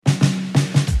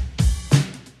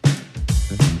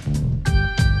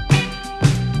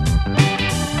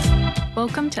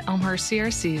to Elmhurst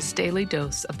CRC's Daily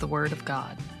Dose of the Word of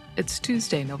God. It's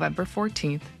Tuesday, November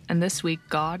 14th, and this week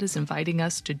God is inviting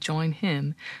us to join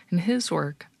Him in His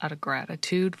work out of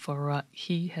gratitude for what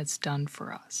He has done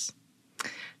for us.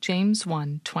 James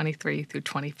 1:23 through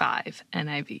 25,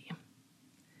 NIV.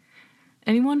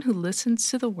 Anyone who listens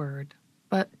to the Word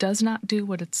but does not do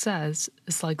what it says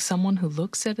is like someone who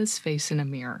looks at his face in a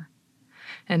mirror,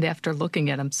 and after looking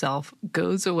at himself,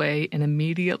 goes away and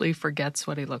immediately forgets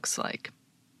what he looks like.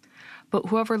 But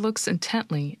whoever looks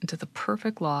intently into the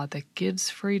perfect law that gives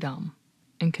freedom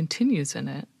and continues in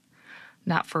it,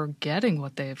 not forgetting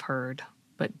what they have heard,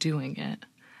 but doing it,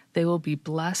 they will be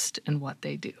blessed in what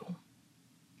they do.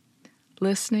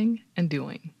 Listening and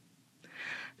doing.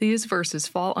 These verses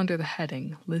fall under the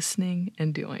heading, listening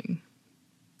and doing.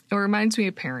 It reminds me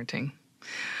of parenting.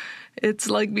 It's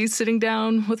like me sitting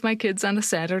down with my kids on a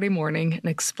Saturday morning and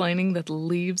explaining that the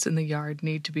leaves in the yard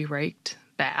need to be raked,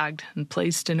 bagged, and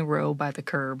placed in a row by the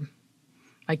curb.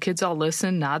 My kids all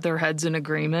listen, nod their heads in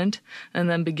agreement, and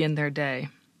then begin their day.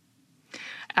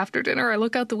 After dinner, I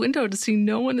look out the window to see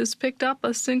no one has picked up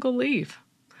a single leaf.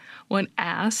 When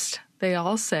asked, they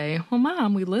all say, "Well,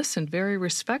 Mom, we listened very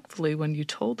respectfully when you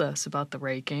told us about the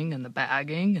raking and the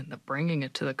bagging and the bringing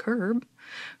it to the curb.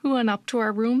 We went up to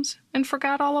our rooms and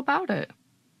forgot all about it.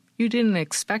 You didn't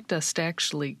expect us to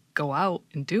actually go out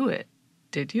and do it,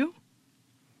 did you?"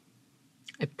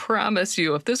 I promise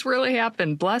you, if this really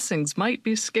happened, blessings might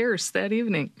be scarce that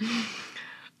evening.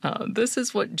 This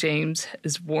is what James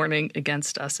is warning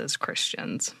against us as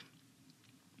Christians.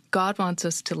 God wants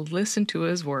us to listen to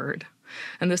His Word,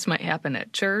 and this might happen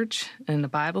at church, in a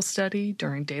Bible study,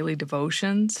 during daily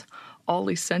devotions,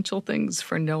 all essential things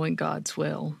for knowing God's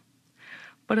will.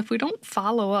 But if we don't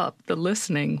follow up the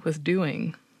listening with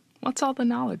doing, what's all the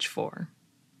knowledge for?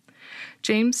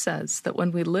 James says that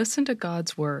when we listen to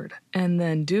God's Word and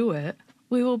then do it,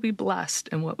 we will be blessed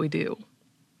in what we do.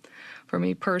 For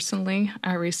me personally,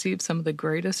 I receive some of the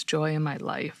greatest joy in my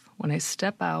life when I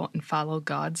step out and follow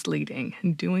God's leading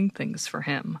and doing things for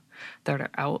Him that are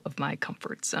out of my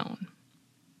comfort zone.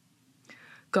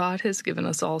 God has given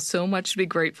us all so much to be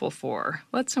grateful for.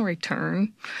 Let's in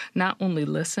return not only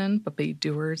listen, but be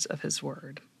doers of His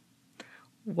Word.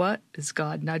 What is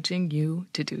God nudging you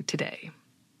to do today?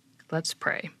 Let's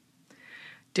pray.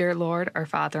 Dear Lord, our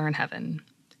Father in heaven,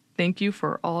 thank you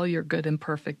for all your good and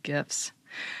perfect gifts.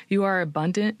 You are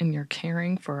abundant in your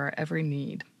caring for our every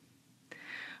need.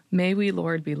 May we,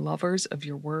 Lord, be lovers of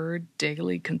your word,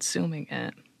 daily consuming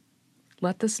it.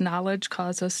 Let this knowledge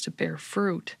cause us to bear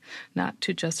fruit, not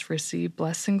to just receive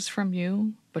blessings from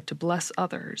you, but to bless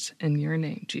others in your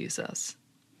name, Jesus.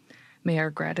 May our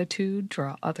gratitude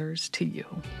draw others to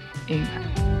you.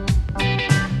 Amen.